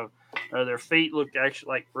shoes. They have their feet look actually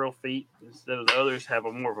like real feet instead of the others have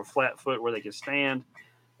more of a flat foot where they can stand.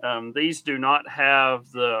 These do not have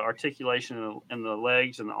the articulation in the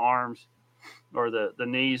legs and the arms or the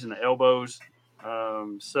knees and the elbows.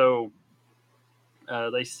 So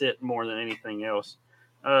they sit more than anything else.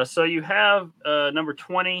 So you have number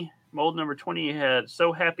 20, mold number 20, you had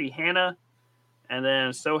So Happy Hannah, and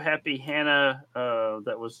then So Happy Hannah,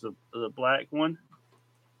 that was the black one.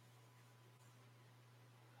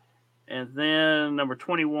 And then number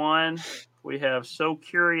 21, we have So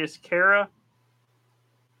Curious Kara,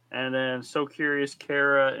 and then So Curious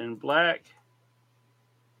Kara in black.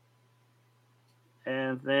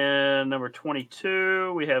 And then number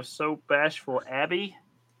 22, we have So Bashful Abby.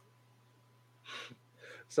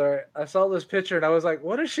 Sorry, I saw this picture and I was like,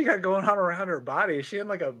 what has she got going on around her body? Is she in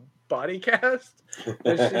like a body cast?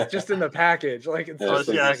 She's just in the package. Like it's still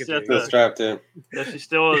strapped in. Yeah, she's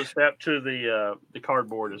still strapped to the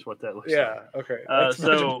cardboard is what that looks like. Yeah, okay.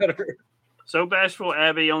 So Bashful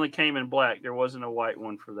Abby only came in black. There wasn't a white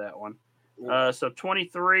one for that one. So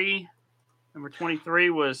 23, number 23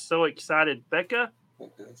 was So Excited Becca.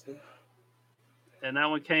 And that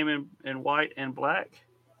one came in white and black.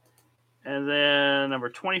 And then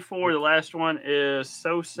number 24, the last one is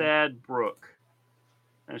So Sad Brooke.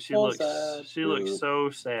 And she looks so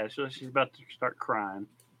sad. She's about to start crying.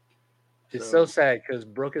 She's so sad because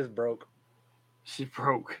Brooke is broke. She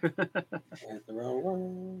broke. The wrong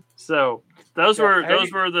one. So those were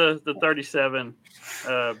the 37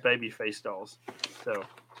 baby face dolls. So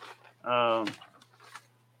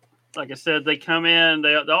like I said, they come in.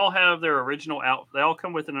 They all have their original They all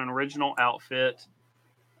come with an original outfit.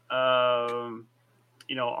 All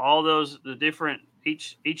those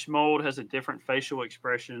each mold has a different facial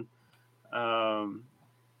expression, and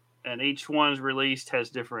each one's released has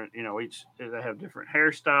different. They have different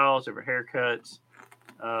hairstyles, different haircuts.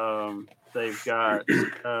 They've got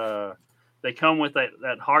they come with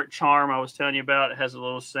that heart charm I was telling you about. It has a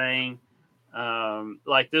little saying.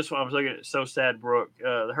 Like this one, I was looking at So Sad Brooke.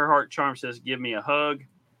 Her heart charm says, "Give me a hug."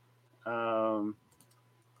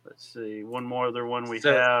 Let's see. One we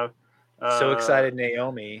have. So Excited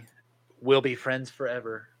Naomi. We'll be friends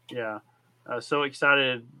forever. Yeah. So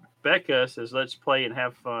Excited Becca says, "Let's play and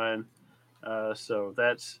have fun." So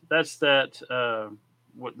that's that.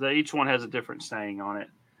 Each one has a different saying on it.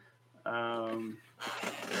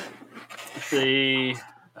 Let's see.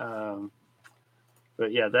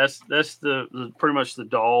 But yeah, that's the pretty much the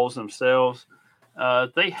dolls themselves.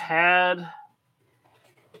 They had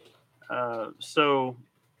So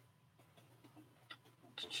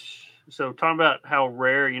talking about how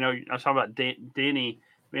rare, I was talking about Denny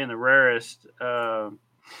being the rarest.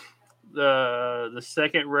 the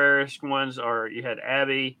second rarest ones are you had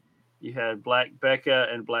Abby, you had Black Becca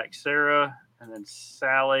and Black Sarah, and then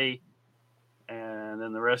Sally, and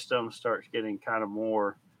then the rest of them start getting kind of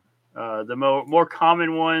more. The more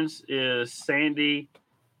common ones is Sandy,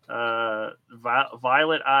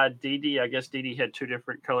 violet-eyed Dee Dee. I guess Dee Dee had two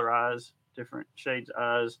different color eyes, different shades of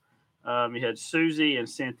eyes. You had Susie and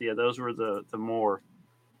Cynthia. Those were the more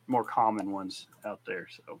common ones out there.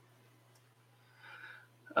 So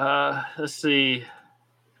let's see.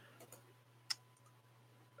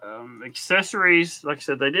 Accessories, like I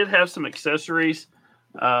said, they did have some accessories.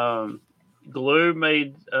 Glue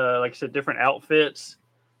made, like I said, different outfits.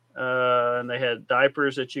 And they had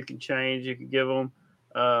diapers that you can change. You could give them.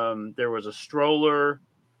 There was a stroller,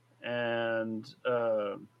 and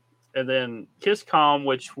then Kisscom,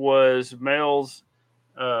 which was Mel's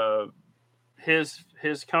his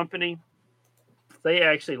company. They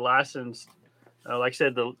actually licensed, like I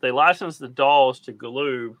said, they licensed the dolls to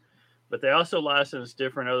Glue, but they also licensed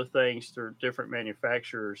different other things through different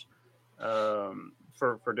manufacturers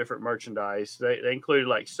for different merchandise. They included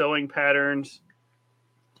like sewing patterns,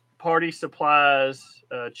 party supplies,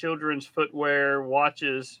 children's footwear,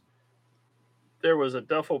 watches. There was a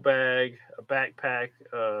duffel bag, a backpack,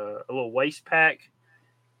 a little waist pack.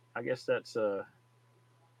 I guess that's let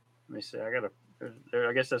me see. I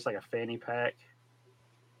guess that's like a fanny pack.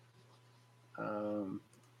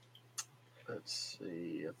 Let's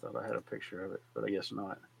see. I thought I had a picture of it, but I guess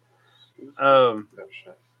not.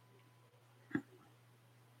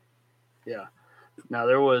 Yeah. Now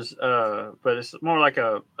there was, but it's more like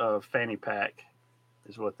a fanny pack,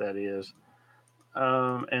 is what that is.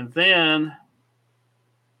 And then,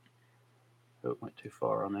 it went too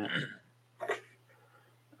far on that.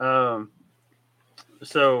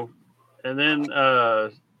 And then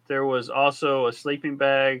there was also a sleeping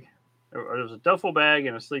bag. There was a duffel bag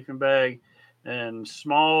and a sleeping bag, and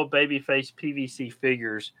small baby face PVC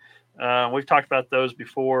figures. We've talked about those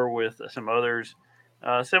before with some others,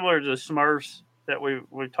 similar to the Smurfs that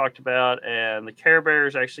we've talked about, and the Care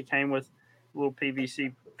Bears actually came with little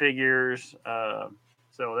PVC figures. So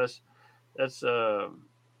that's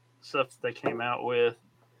stuff that they came out with.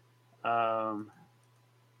 Let's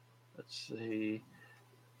see.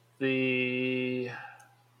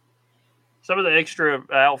 Some of the extra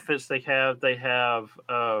outfits they have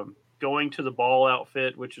going to the ball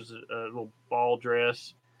outfit, which is a little ball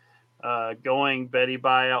dress. Going Betty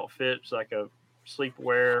Bye outfits, like a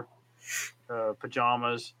sleepwear,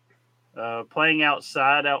 pajamas. Playing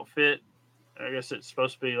outside outfit. I guess it's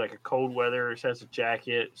supposed to be like a cold weather. It has a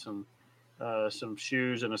jacket, some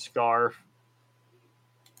shoes, and a scarf.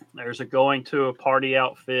 There's a going to a party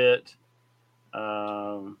outfit.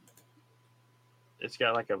 It's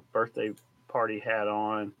got like a birthday party hat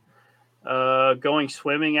on. Going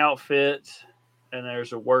swimming outfit, and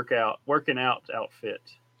there's a working out outfit.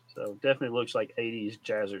 So definitely looks like 80s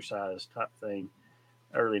jazzercise type thing,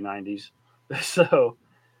 early 90s. So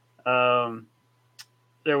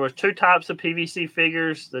there were two types of PVC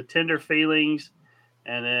figures: the Tender Feelings,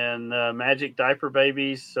 and then Magic Diaper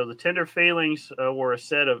Babies. So the Tender Feelings were a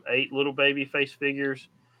set of 8 little baby face figures.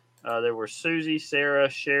 There were Susie, Sarah,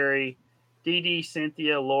 Sherry, Dee Dee,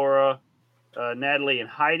 Cynthia, Laura, Natalie, and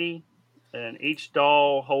Heidi. And each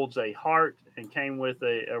doll holds a heart and came with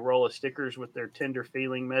a roll of stickers with their tender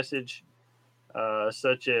feeling message,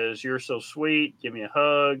 such as "You're so sweet," "Give me a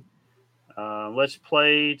hug," "Let's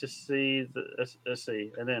play," to see. Let's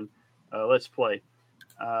see, and then "Let's play."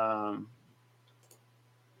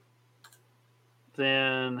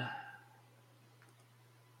 Then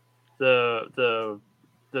the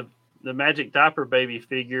Magic Diaper Baby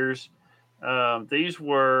figures. These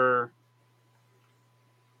were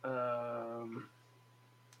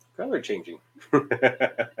color changing.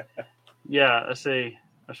 Yeah, I see.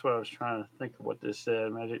 That's what I was trying to think of what this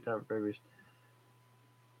said. Magic Diaper Babies.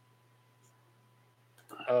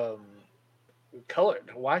 Color.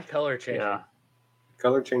 Why color changing? Yeah.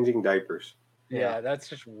 Color changing diapers. Yeah, that's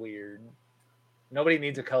just weird. Nobody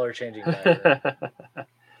needs a color changing diaper.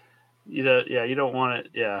 You don't want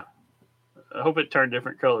it. Yeah. I hope it turned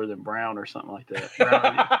different color than brown or something like that.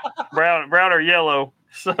 Brown or yellow.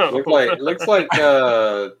 So looks like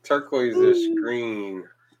turquoise-ish green.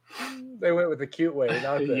 They went with the cute way,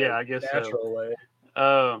 not the I guess natural way.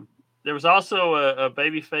 There was also a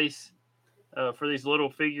baby face for these little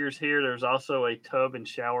figures here. There's also a tub and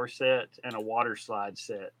shower set and a water slide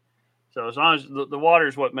set. So as long as the water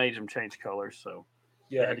is what made them change colors, so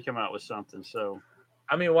they had to come out with something. So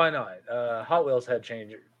I mean, why not? Hot Wheels had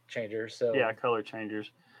changers. So yeah, color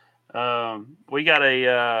changers. We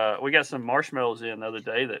got some marshmallows in the other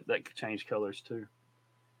day that could change colors too.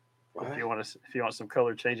 If you want some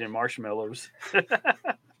color changing marshmallows.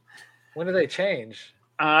 When do they change?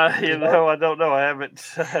 I don't know. I haven't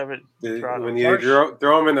tried when them. you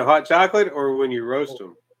throw them in the hot chocolate or when you roast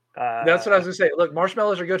them. That's what I was gonna say. Look,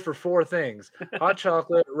 marshmallows are good for 4 things: hot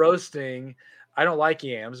chocolate, roasting. I don't like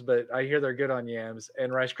yams, but I hear they're good on yams,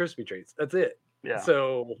 and Rice Krispie treats. That's it. Yeah.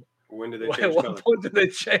 So when do they at change what color? point do they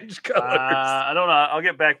change colors? I don't know. I'll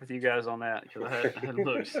get back with you guys on that because I hadn't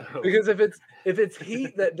looked. So. Because if it's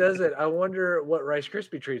heat that does it, I wonder what Rice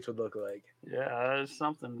Krispie treats would look like. Yeah, it's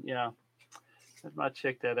something. Yeah, I might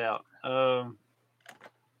check that out.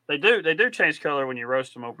 They do change color when you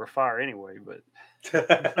roast them over fire anyway. But so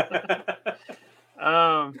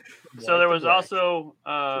there was also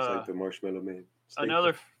just like the Marshmallow Man.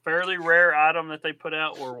 Another fairly rare item that they put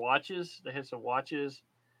out were watches. They had some watches.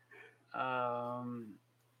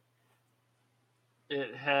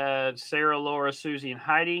 It had Sarah, Laura, Susie, and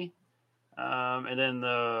Heidi. And then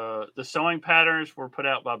the sewing patterns were put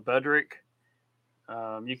out by Budrick.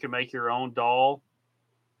 You can make your own doll.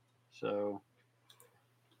 So,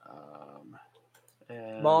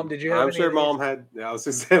 Mom, did you have I'm sure Mom had. I was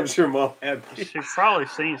just saying, I'm sure Mom had. She's probably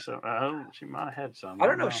seen some. She might have had some. I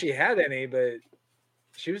don't know if she had any, but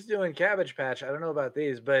she was doing Cabbage Patch. I don't know about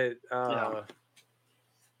these, but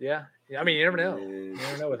yeah. I mean, you never know. You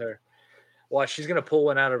never know with her. Watch, she's gonna pull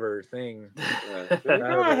one out of her thing.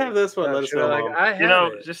 I have this one. Let us know. Like, I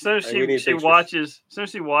have it. Just as soon as she watches,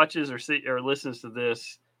 or listens to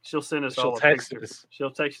this, she'll send us all a picture.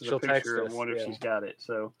 She'll text us a picture and wonder if she's got it.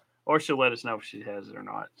 So, or she'll let us know if she has it or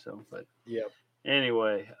not. So, but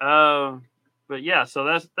anyway, but yeah, so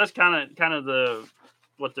that's kind of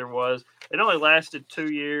what there was. It only lasted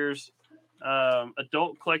 2 years.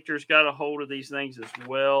 Adult collectors got a hold of these things as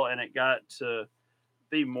well, and it got to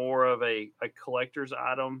be more of a collector's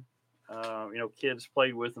item. Kids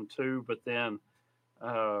played with them too, but then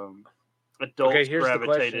adults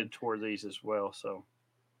gravitated toward these as well. So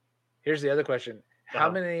here's the other question: How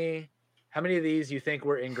many of these you think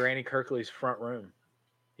were in Granny Kirkley's front room?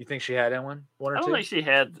 You think she had one or two? I don't think she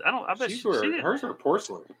had. I bet hers were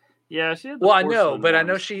porcelain. Yeah, she had. Well, I know, but I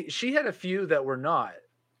know she had a few that were not,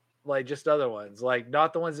 like just other ones, like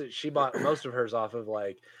not the ones that she bought most of hers off of,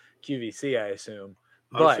 like QVC, I assume.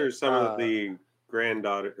 I'm sure some of the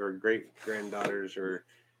granddaughter or great granddaughters or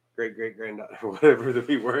great great granddaughter, whatever that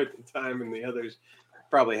we were at the time, and the others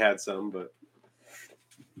probably had some, but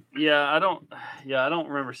I don't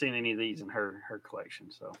remember seeing any of these in her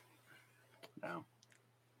collection. So no,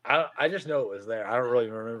 I just know it was there. I don't really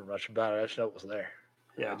remember much about it. I just know it was there.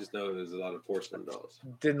 Yeah, I just know there's a lot of porcelain dolls.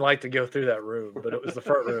 Didn't like to go through that room, but it was the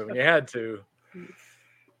front room, and you had to.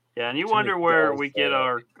 Yeah, and you wonder where we get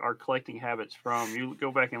our collecting habits from. You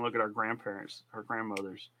go back and look at our grandparents, our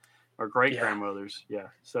grandmothers, our great grandmothers. Yeah,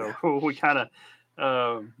 so we kind of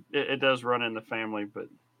it does run in the family, but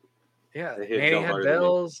Nanny had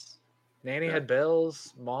bells. Nanny had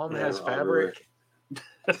bells. Mom has fabric.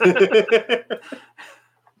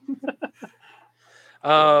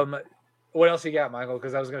 What else you got, Michael?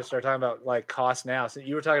 Because I was going to start talking about like cost now. So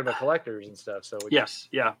you were talking about collectors and stuff. So we'll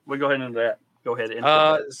go ahead into that. Go ahead.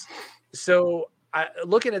 So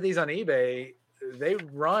looking at these on eBay, they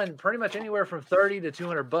run pretty much anywhere from $30 to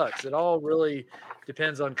 $200. It all really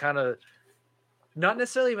depends on kind of not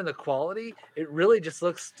necessarily even the quality. It really just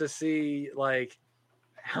looks to see like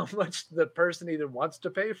how much the person either wants to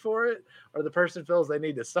pay for it or the person feels they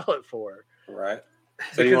need to sell it for. Right.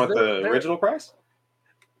 So you want the original price?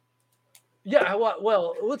 Yeah.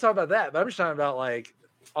 Well, we'll talk about that. But I'm just talking about like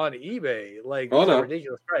on eBay, like a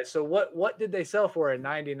ridiculous price. So what did they sell for in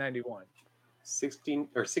 1991?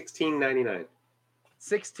 $16.99.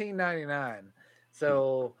 $16.99.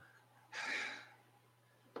 So,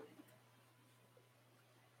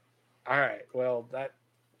 all right. Well, that's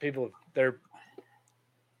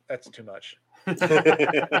too much.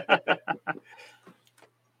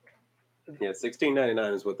 Yeah,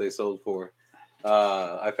 $16.99 is what they sold for.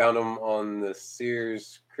 I found them on the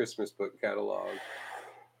Sears Christmas book catalog,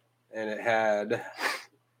 and it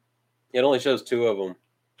only shows 2 of them,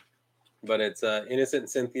 but it's Innocent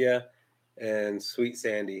Cynthia and Sweet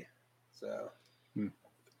Sandy. So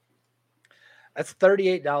that's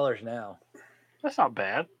 $38 now. That's not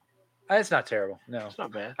bad. It's not terrible. No, it's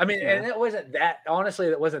not bad. I mean, and it wasn't that. Honestly,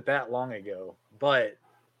 it wasn't that long ago. But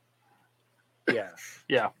yeah,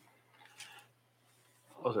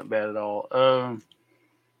 wasn't bad at all.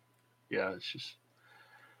 It's just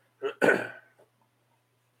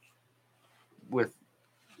with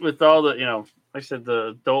all the like I said, the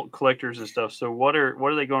adult collectors and stuff. So what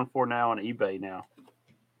are they going for now on eBay now?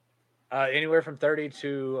 Anywhere from 30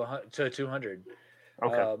 to 200.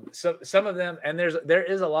 Okay. So some of them, and there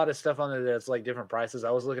is a lot of stuff on there that's like different prices. I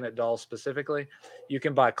was looking at dolls specifically. You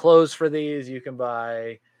can buy clothes for these. You can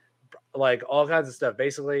buy like all kinds of stuff.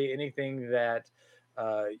 Basically, anything that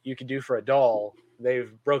you can do for a doll,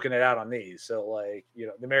 they've broken it out on these. So like the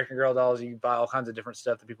American Girl dolls, you can buy all kinds of different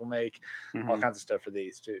stuff that people make, all kinds of stuff for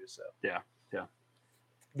these too. So yeah.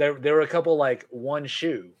 there were a couple like one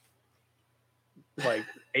shoe, like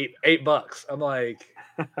 $8. I'm like.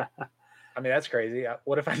 I mean, that's crazy.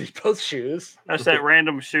 What if I need both shoes? That's that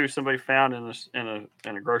random shoe somebody found in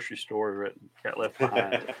a grocery store that got left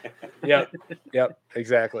behind. Yep,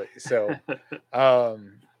 exactly. So,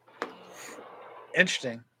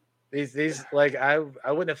 interesting. These like I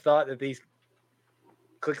wouldn't have thought that these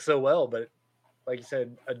click so well, but like you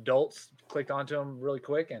said, adults clicked onto them really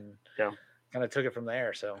quick and kind of took it from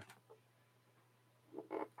there. So,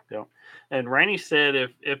 yeah. And Rainey said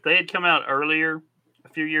if they had come out earlier. A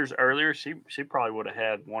few years earlier, she probably would have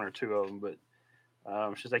had one or two of them, but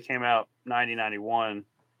since they came out 90, 91,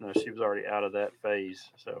 she was already out of that phase.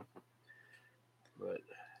 So, but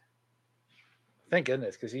thank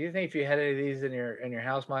goodness, because you think if you had any of these in your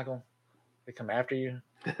house, Michael, they come after you.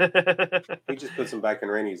 He just puts them back in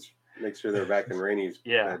Rainey's. Make sure they're back in Rainey's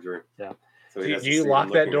bedroom. Yeah. So do you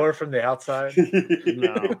lock that door from the outside?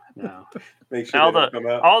 No. Make sure all they don't come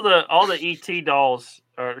out. all the ET dolls.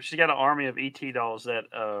 She's got an army of ET dolls that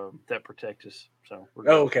protect us. So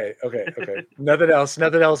okay. Nothing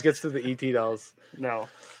else gets to the ET dolls. No.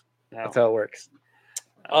 That's how it works.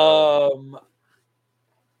 I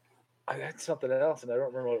had something else, and I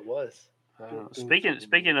don't remember what it was.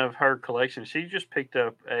 Speaking of her collection, she just picked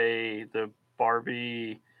up the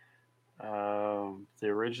Barbie, the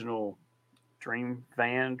original Dream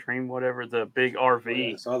whatever, the big RV. Oh,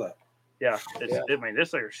 yeah, I saw that. Yeah, I mean,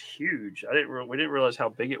 this thing is huge. We didn't realize how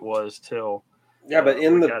big it was till. Yeah, but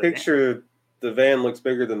in the picture, the van looks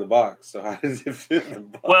bigger than the box. So how does it fit in the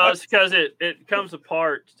box? Well, it's because it comes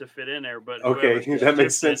apart to fit in there. But okay, that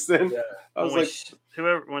makes sense then. Yeah. I was like,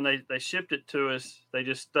 when they shipped it to us, they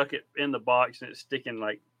just stuck it in the box and it's sticking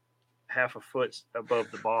like half a foot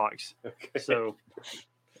above the box. Okay. So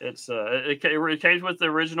it's it came with the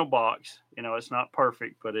original box. It's not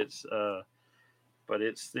perfect, but it's the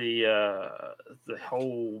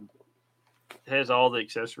whole has all the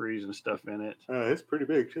accessories and stuff in it. It's pretty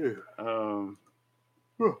big too.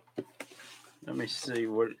 Let me see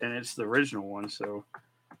and it's the original one. So,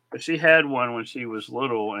 but she had one when she was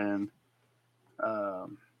little, and I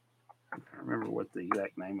can't remember what the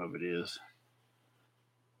exact name of it is.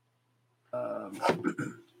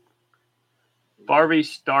 Barbie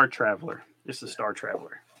Star Traveler. It's the Star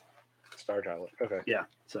Traveler. Okay. Yeah.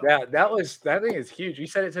 So that thing is huge. You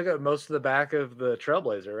said it took up most of the back of the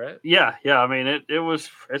Trailblazer, right? Yeah. I mean,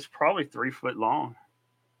 it's probably 3 foot long.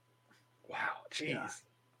 Wow. Jeez. Yeah.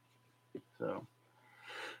 So,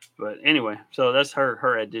 but anyway, so that's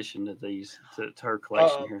her addition to these to her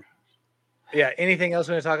collection here. Yeah. Anything else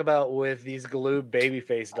we want to talk about with these Galoob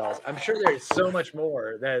Babyface dolls? I'm sure there's so much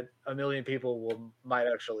more that a million people might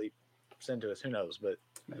actually send to us. Who knows? But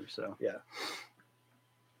maybe so. Yeah.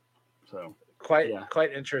 So quite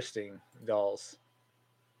interesting dolls.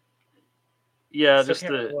 Yeah, just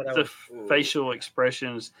the facial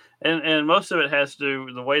expressions, and most of it has to do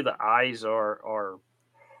with the way the eyes are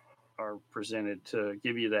presented to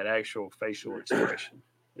give you that actual facial expression.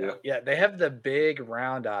 Yeah, they have the big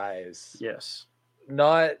round eyes. Yes,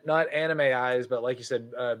 not anime eyes, but like you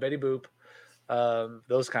said, Betty Boop,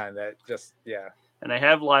 those kind that just And they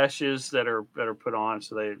have lashes that are put on,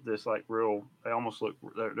 so they almost look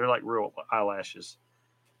they're like real eyelashes.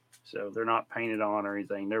 So they're not painted on or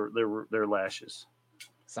anything. They're lashes.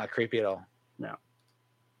 It's not creepy at all. No.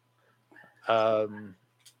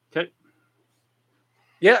 Okay.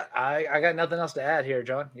 Yeah, I got nothing else to add here,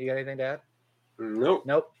 John. You got anything to add? Nope.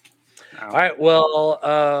 No. All right.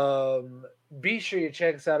 Well, be sure you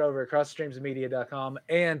check us out over at crossstreamsmedia.com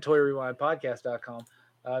and toyrewindpodcast.com.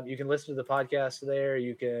 You can listen to the podcast there.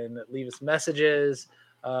 You can leave us messages.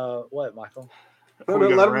 What, Michael?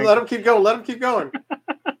 Let him keep going. Let him keep going.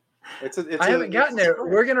 I haven't gotten there.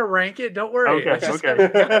 We're gonna rank it. Don't worry.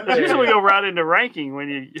 Okay. Usually we go right into ranking when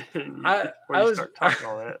you start talking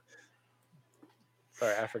all that.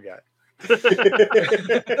 Sorry, I forgot.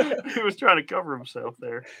 He was trying to cover himself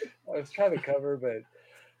there. I was trying to cover, but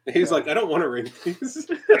he's like, I don't want to rank these.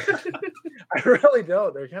 I really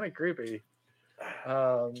don't. They're kind of creepy.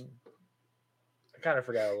 I kind of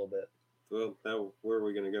forgot a little bit. Well, now where are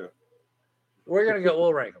we gonna go? We're gonna go.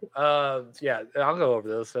 We'll rank them. Yeah, I'll go over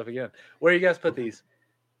those stuff again. Where do you guys put these?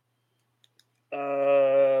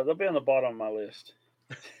 They'll be on the bottom of my list.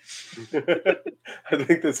 I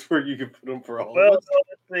think that's where you can put them for all Well, of us.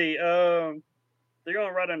 let's see. They're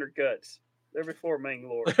going right under guts. They're before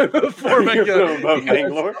Mangalore. Before Mangalore. About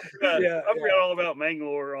Mangalore. Yeah, I forgot all about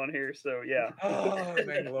Mangalore on here, so yeah. Oh,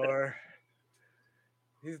 Mangalore.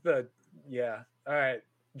 He's the All right,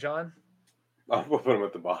 John. I'll put them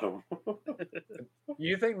at the bottom.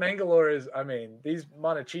 You think Mangalore is? I mean, these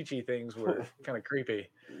Monochichi things were kind of creepy,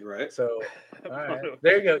 Right? So, all right,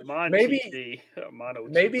 there you go.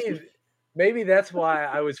 Maybe that's why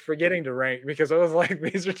I was forgetting to rank, because I was like,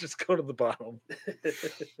 these are just go to the bottom. So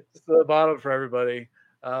the bottom for everybody.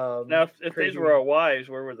 Now, if these were our wives,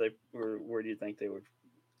 where would they? Where do you think they would?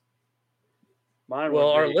 Mine.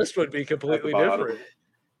 Well, our list would be completely different.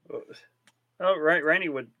 Oh, Rainey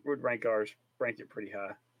would rank it pretty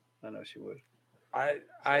high. I know she would. I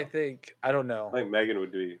think, I don't know. I think Megan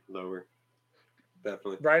would be lower.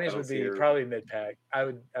 Definitely. Rainey's would be probably mid pack. I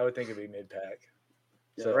would think it'd be mid pack.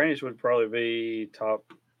 Yeah, so Rainey's would probably be top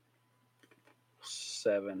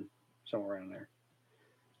 7, somewhere around there.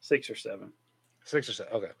 6 or 7. 6 or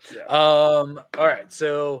 7. Okay. Yeah. All right.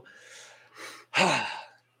 So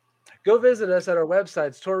go visit us at our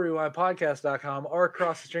websites, toyrewindpodcast.com or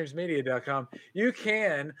crossthestreamsmedia.com. You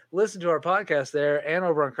can listen to our podcast there, and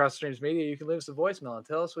over on Cross the Streams Media, you can leave us a voicemail and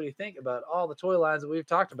tell us what you think about all the toy lines that we've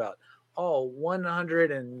talked about, all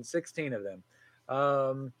 116 of them.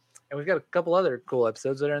 And we've got a couple other cool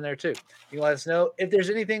episodes that are in there too. You can let us know if there's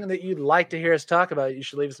anything that you'd like to hear us talk about. You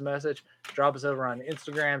should leave us a message. Drop us over on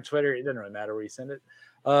Instagram, Twitter. It doesn't really matter where you send it.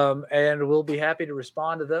 And we'll be happy to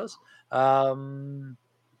respond to those. I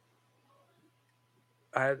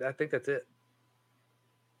think that's it.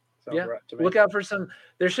 Sounds yeah. Right to me. Look out for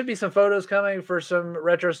there should be some photos coming for some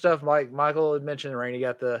retro stuff. Michael had mentioned, Rainey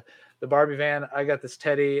got the Barbie van. I got this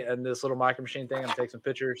Teddy and this little micro machine thing. I'm going to take some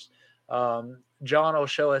pictures. John will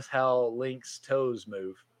show us how Link's toes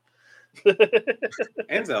move.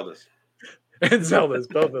 And Zelda's. And Zelda's,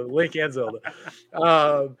 both of them, Link and Zelda.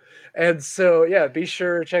 And so, yeah, be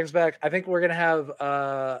sure to check us back. I think we're going to have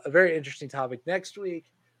a very interesting topic next week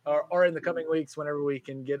or in the coming weeks whenever we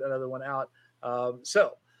can get another one out.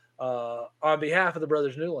 So on behalf of the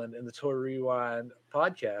Brothers Newland and the Toy Rewind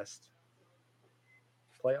podcast,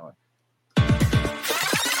 play on.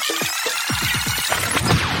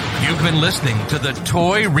 You've been listening to the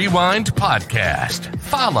Toy Rewind Podcast.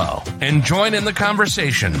 Follow and join in the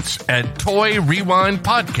conversations at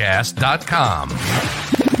toyrewindpodcast.com.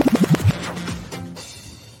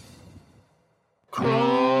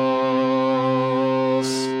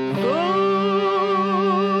 Cross the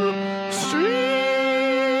streams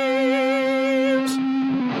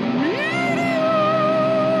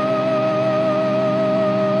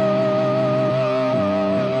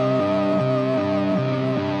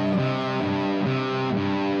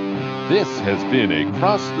This has been a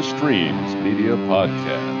Cross the Streams Media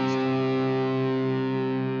Podcast.